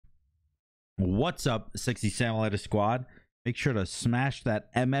What's up, sexy Samurai squad? Make sure to smash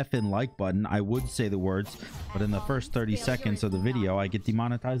that MF and like button. I would say the words, but in the first 30 seconds of the video, I get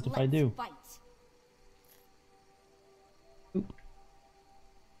demonetized if I do.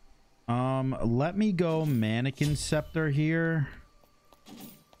 Let me go Mannequin Scepter here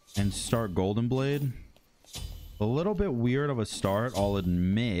and start Golden Blade. A little bit weird of a start, I'll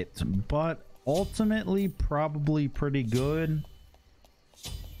admit, but ultimately probably pretty good.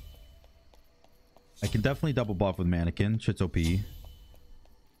 I can definitely double buff with Mannequin. Shit's OP.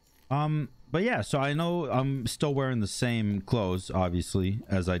 But yeah, so I know I'm still wearing the same clothes, obviously,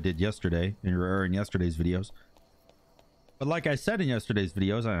 as I did yesterday in yesterday's videos. But like I said in yesterday's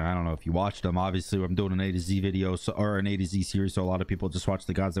videos, I don't know if you watched them. Obviously, I'm doing an A to Z video, or an A to Z series, so a lot of people just watch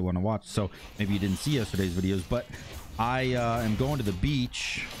the gods they want to watch. So maybe you didn't see yesterday's videos, but I am going to the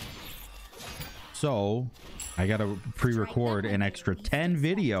beach, so I gotta pre-record an extra 10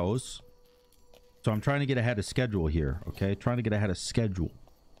 videos. So I'm trying to get ahead of schedule here, okay? Trying to get ahead of schedule.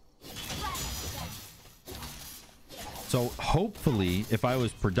 So hopefully, if I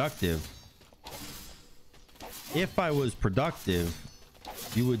was productive,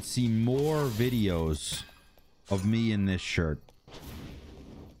 you would see more videos of me in this shirt.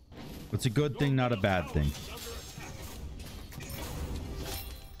 It's a good thing, not a bad thing.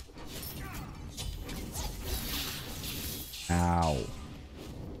 Ow.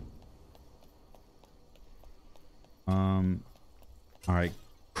 All right,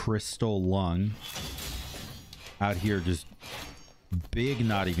 Crystal Lung out here just big,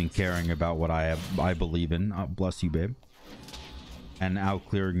 not even caring about what I believe in. Bless you, babe. And out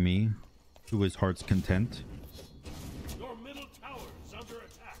clearing me to his heart's content. Your middle tower is under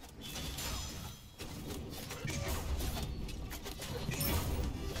attack.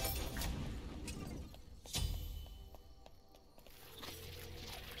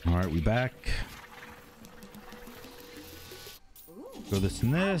 All right, we back. Go this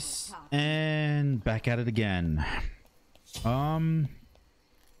and this, and back at it again. I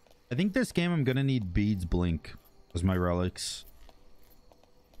think this game I'm gonna need Beads Blink as my relics.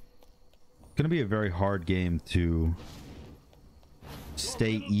 It's gonna be a very hard game to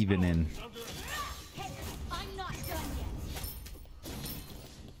stay even in. I'm not done yet.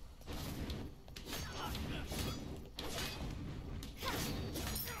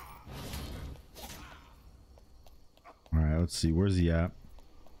 All right, let's see, where's he at?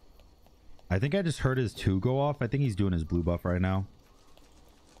 I think I just heard his 2 go off. I think he's doing his blue buff right now,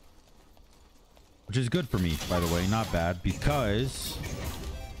 which is good for me, by the way. Not bad, because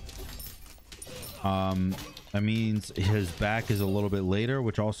that means his back is a little bit later,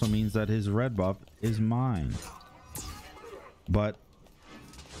 which also means that his red buff is mine. But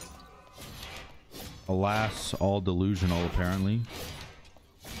alas, all delusional apparently.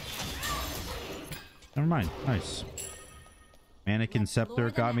 Never mind. Nice. Mannequin Scepter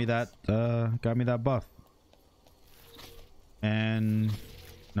got me that buff. And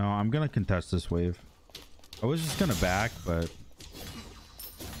no, I'm gonna contest this wave. I was just gonna back, but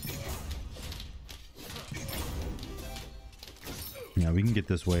yeah, we can get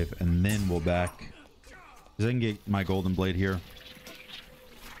this wave and then we'll back, because I can get my Golden Blade here.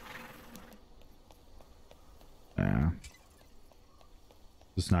 Yeah,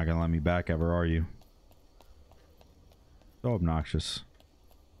 just not gonna let me back ever, are you? So obnoxious.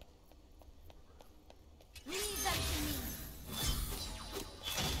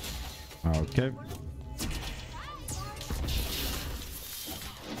 Okay.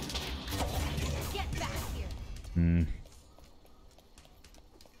 Get back here.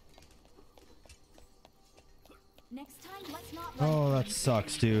 Next time, let's not. Oh, that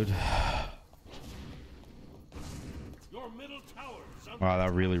sucks, dude. Your middle tower is under Wow,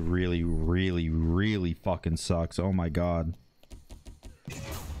 that really fucking sucks. Oh my god.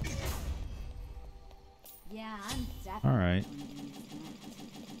 Yeah, I'm definitely. All right.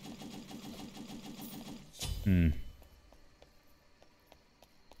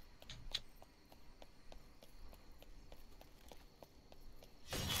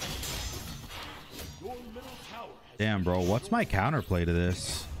 your middle tower has Damn, bro. What's my counterplay to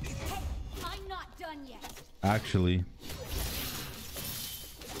this? Hey, I'm not done yet. Actually.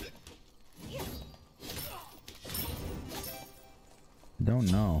 I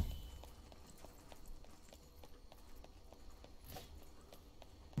don't know.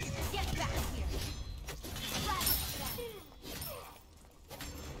 Get back here.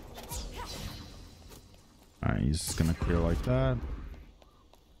 Alright, he's just gonna clear like that.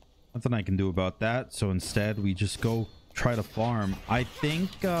 Nothing I can do about that, so instead we just go try to farm. I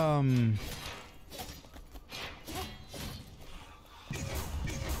think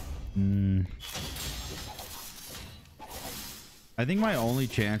I think my only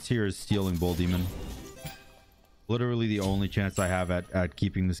chance here is stealing Bull Demon. Literally the only chance I have at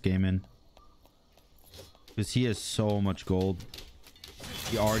keeping this game in. Because he has so much gold.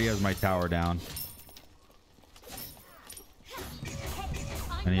 He already has my tower down.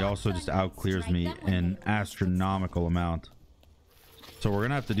 And he also just outclears me an astronomical amount. So we're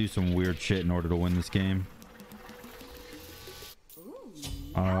gonna have to do some weird shit in order to win this game.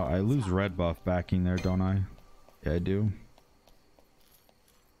 I lose red buff backing there, don't I? Yeah, I do.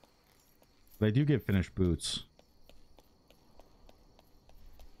 But I do get finished boots.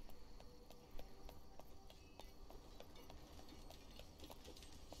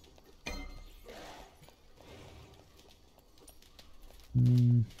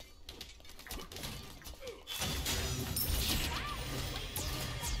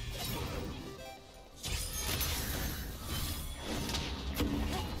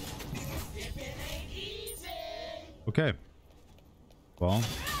 Okay. Well,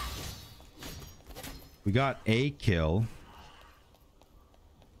 we got a kill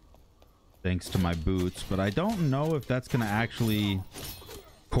thanks to my boots, but I don't know if that's gonna actually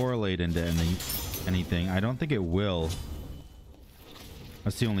correlate into anything. I don't think it will.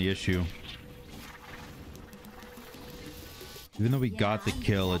 That's the only issue. Even though we got the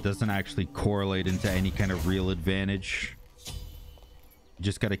kill, it doesn't actually correlate into any kind of real advantage. You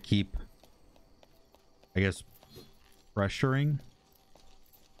just gotta keep, I guess, pressuring.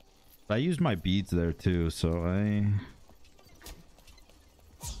 I used my beads there too, so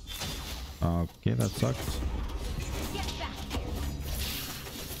okay, that sucks.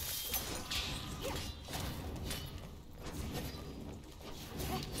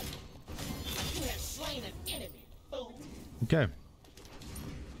 Okay.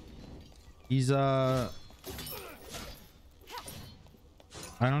 He's I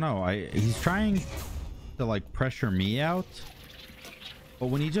don't know. He's trying to like pressure me out. But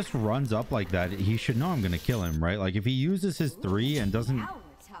when he just runs up like that, he should know I'm going to kill him, right? Like if he uses his 3 and doesn't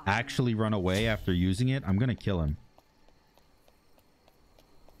actually run away after using it, I'm going to kill him.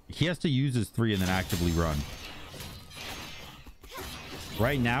 He has to use his 3 and then actively run.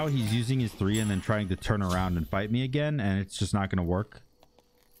 Right now, he's using his 3 and then trying to turn around and fight me again, and it's just not going to work.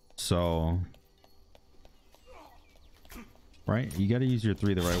 So, right? You got to use your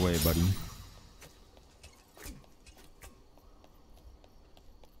 3 the right way, buddy.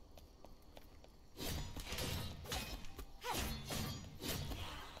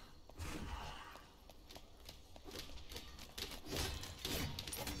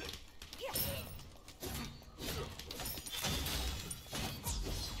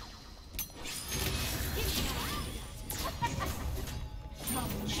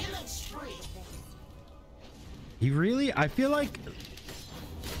 He really, I feel like,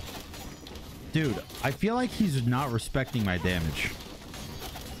 dude, I feel like he's not respecting my damage.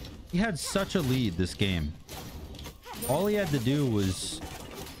 He had such a lead this game. All he had to do was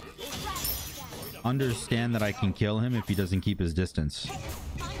understand that I can kill him if he doesn't keep his distance.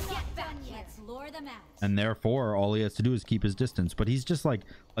 And therefore, all he has to do is keep his distance. But he's just like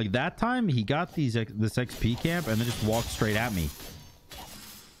that time he got this XP camp and then just walked straight at me.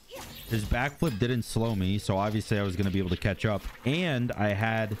 His backflip didn't slow me, so obviously I was going to be able to catch up. And I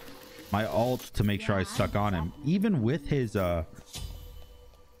had my ult to make sure I stuck on him. Even with his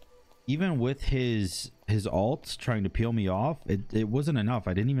ult trying to peel me off, it wasn't enough.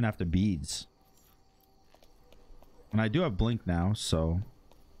 I didn't even have to beads. And I do have blink now, so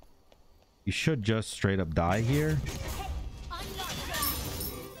you should just straight up die here.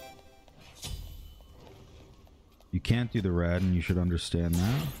 You can't do the red, and you should understand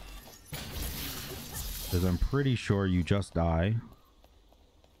that. Because I'm pretty sure you just die.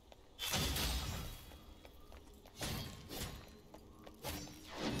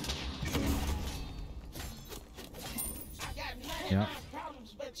 Yeah.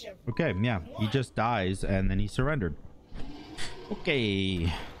 Okay, yeah. He just dies and then he surrendered. Okay.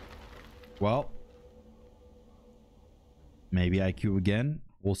 Well. Maybe I queue again.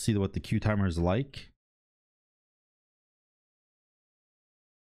 We'll see what the queue timer is like.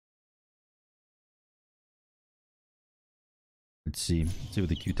 Let's see what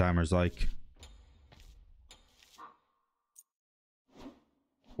the queue timer's like.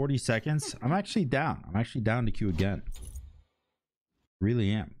 40 seconds. I'm actually down. I'm actually down to queue again.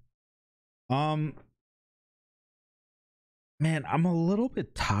 Really am. Man, I'm a little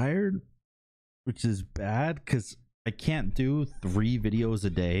bit tired, which is bad because I can't do 3 videos a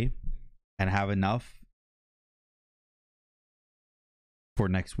day and have enough for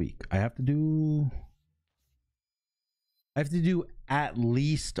next week. I have to do at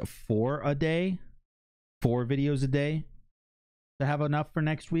least 4 a day, 4 videos a day to have enough for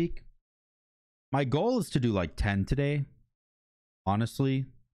next week. My goal is to do like 10 today, honestly.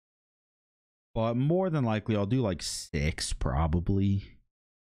 But more than likely, I'll do like 6 probably.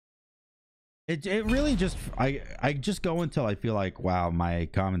 It really just, I just go until I feel like, wow, my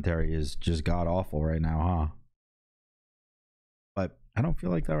commentary is just god awful right now, huh? But I don't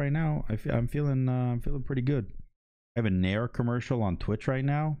feel like that right now. I'm feeling pretty good. I have a Nair commercial on Twitch right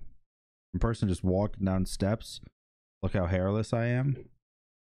now. One person just walking down steps. Look how hairless I am.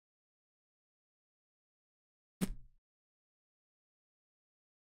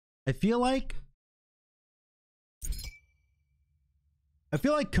 I feel like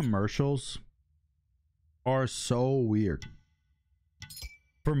commercials are so weird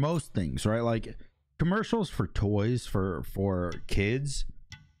for most things, right? Like commercials for toys for kids,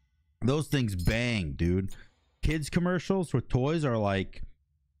 those things bang, dude. Kids commercials with toys are like,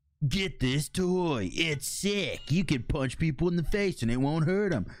 get this toy, it's sick, you can punch people in the face and it won't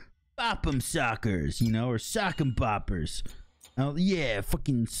hurt them, bop 'em sockers, you know, or sock 'em poppers. Oh yeah,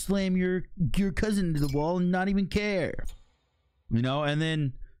 fucking slam your cousin into the wall and not even care, you know. And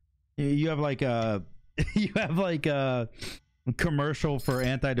then you have like a commercial for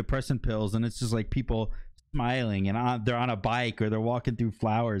antidepressant pills, and it's just like people smiling and they're on a bike or they're walking through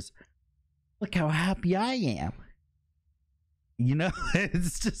flowers. Look how happy I am, you know.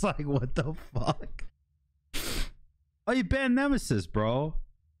 It's just like, what the fuck. Oh, you banned Nemesis, bro.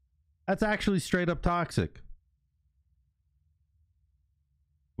 That's actually straight up toxic.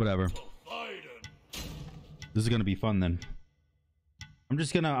 Whatever. This is gonna be fun then. I'm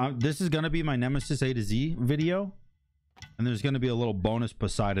just gonna this is gonna be my Nemesis A to Z video, and there's gonna be a little bonus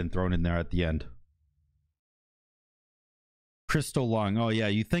Poseidon thrown in there at the end. Crystal Lung. Oh yeah,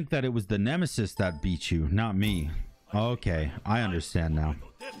 you think that it was the Nemesis that beat you, not me. Okay, I understand now.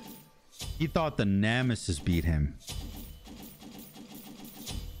 He thought the Nemesis beat him.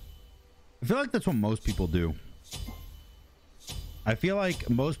 I feel like that's what most people do. I feel like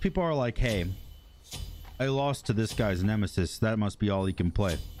most people are like, hey, I lost to this guy's Nemesis, that must be all he can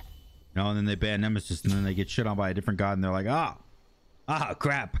play, you know. And then they ban Nemesis and then they get shit on by a different god and they're like,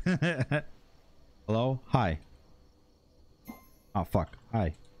 crap. Hello, hi. Oh fuck,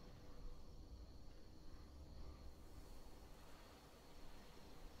 hi.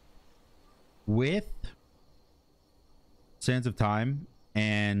 With Sands of Time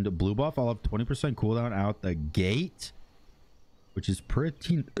and blue buff, I'll have 20% cooldown out the gate, which is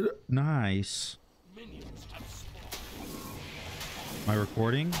pretty nice. My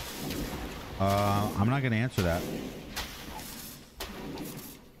recording? I'm not gonna answer that.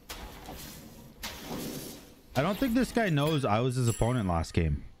 I don't think this guy knows I was his opponent last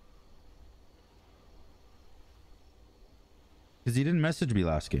game, because he didn't message me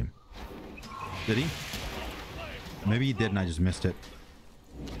last game. Did he? Maybe he did and I just missed it.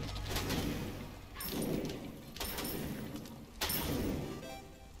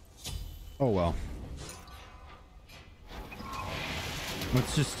 Oh well.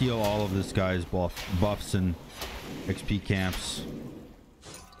 Let's just steal all of this guy's buffs and XP camps.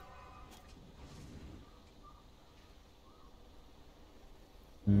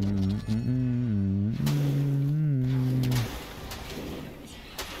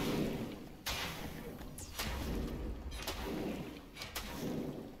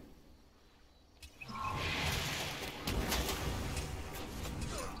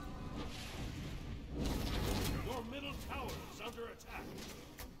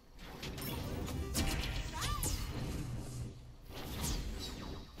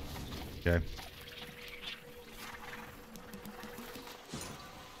 Okay.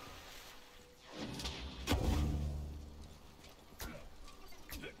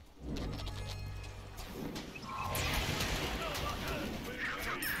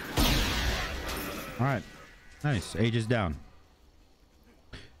 All right. Nice. Age is down.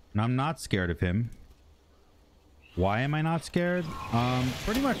 And I'm not scared of him. Why am I not scared?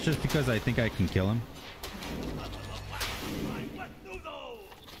 Pretty much just because I think I can kill him.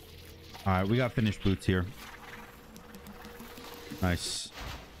 All right, we got finished boots here. Nice.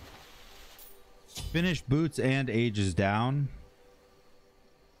 Finished boots and age is down.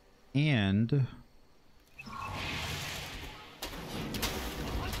 And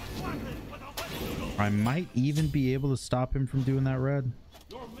I might even be able to stop him from doing that red.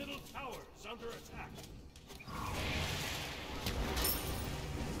 Your middle tower is under attack.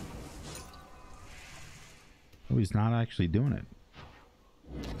 Oh, he's not actually doing it.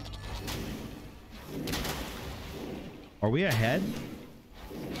 Are we ahead?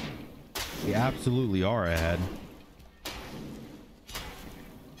 We absolutely are ahead.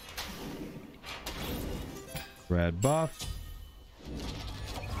 Red buff.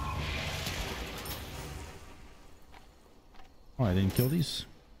 Oh, I didn't kill these.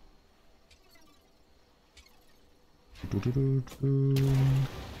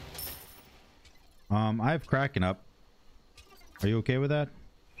 I have Kraken up. Are you okay with that?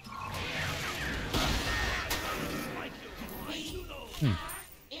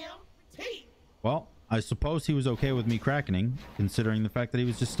 Well, I suppose he was okay with me crackening, considering the fact that he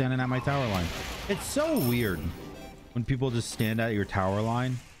was just standing at my tower line. It's so weird when people just stand at your tower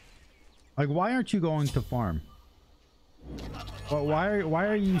line. Like, why aren't you going to farm? Well, why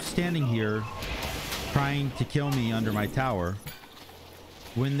are you standing here trying to kill me under my tower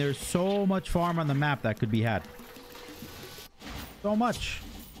when there's so much farm on the map that could be had? So much.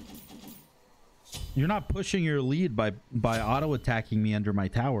 You're not pushing your lead by auto attacking me under my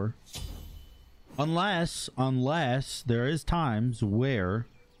tower. Unless there is times where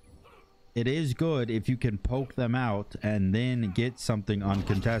it is good if you can poke them out and then get something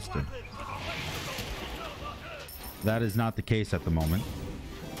uncontested. That is not the case at the moment.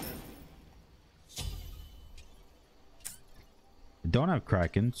 I don't have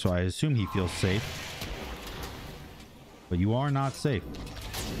Kraken, so I assume he feels safe. But you are not safe.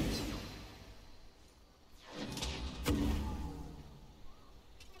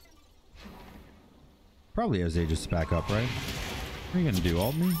 Probably has Aegis back up, right? What are you gonna do?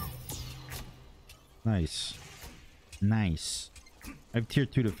 Ult me? Nice. Nice. I have tier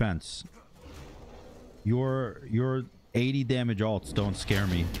 2 defense. Your 80 damage ults don't scare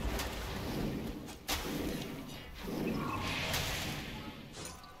me.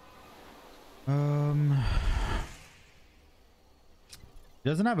 He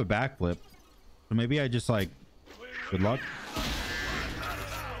doesn't have a backflip, so maybe I just like good luck.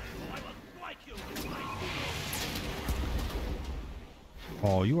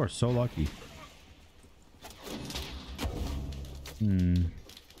 Oh, you are so lucky.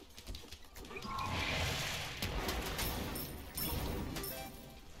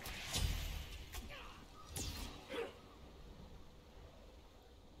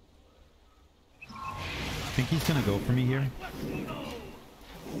 Think he's gonna go for me here?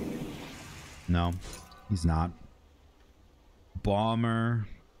 No, he's not. Bomber.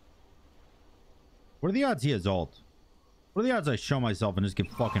 What are the odds he has ult? What are the odds I show myself and just get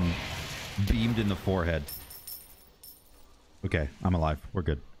fucking beamed in the forehead? Okay, I'm alive. We're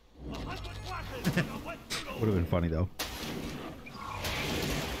good. Would have been funny though.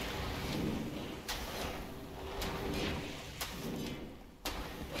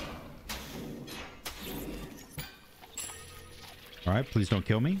 All right, please don't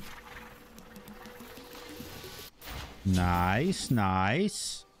kill me. Nice,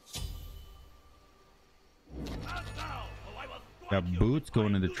 nice. Got boots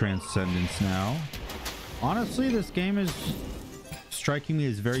going into Transcendence now. Honestly, this game is striking me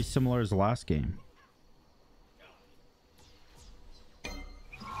as very similar as the last game.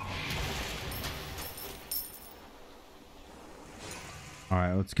 All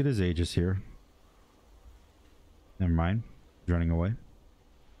right, let's get his Aegis here. Never mind. He's running away.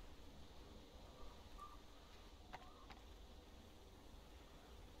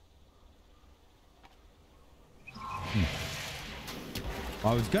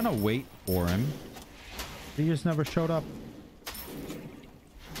 I was gonna wait for him. He just never showed up.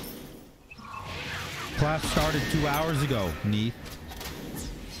 Class started 2 hours ago, Neath.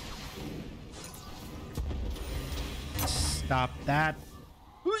 Stop that.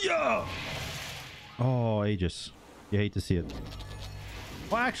 Ooh-yah! Oh, Aegis. You hate to see it.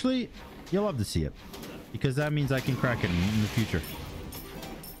 Well, actually, you'll love to see it. Because that means I can crack it in the future.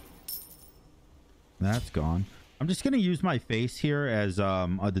 That's gone. I'm just going to use my face here as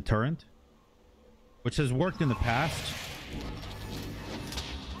a deterrent, which has worked in the past.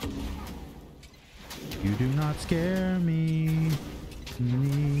 You do not scare me.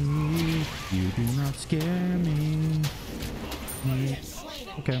 You do not scare me.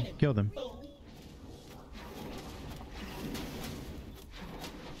 Okay, kill them.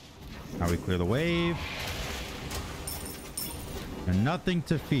 Now we clear the wave. And nothing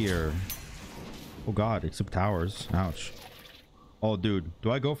to fear. Oh god, except towers. Ouch. Oh dude, do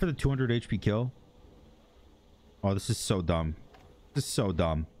I go for the 200 HP kill? Oh, this is so dumb. This is so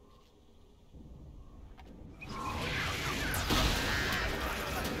dumb.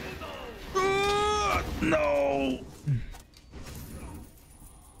 No!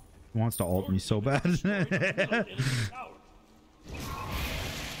 He wants to ult me so bad.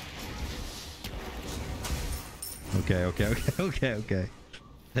 Okay.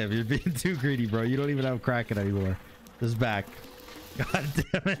 Damn, you're being too greedy, bro. You don't even have Kraken anymore. This is back. God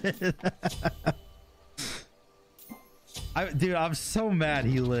damn it. Dude, I'm so mad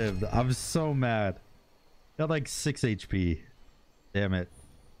he lived. I'm so mad. Got like 6 HP. Damn it.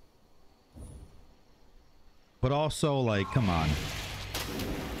 But also, like, come on.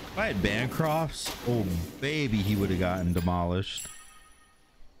 If I had Bancrofts, oh baby, he would have gotten demolished.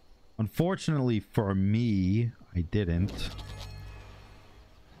 Unfortunately for me, I didn't. What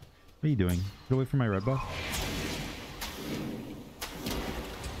are you doing? Get away from my red buff.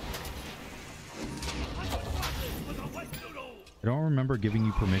 I don't remember giving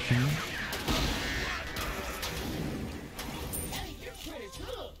you permission.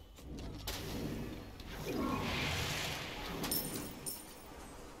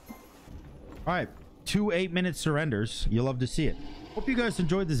 All right, 2 8-minute surrenders. You'll love to see it. Hope you guys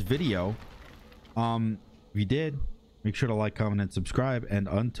enjoyed this video. If you did, make sure to like, comment, and subscribe. And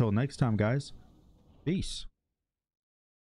until next time, guys, peace.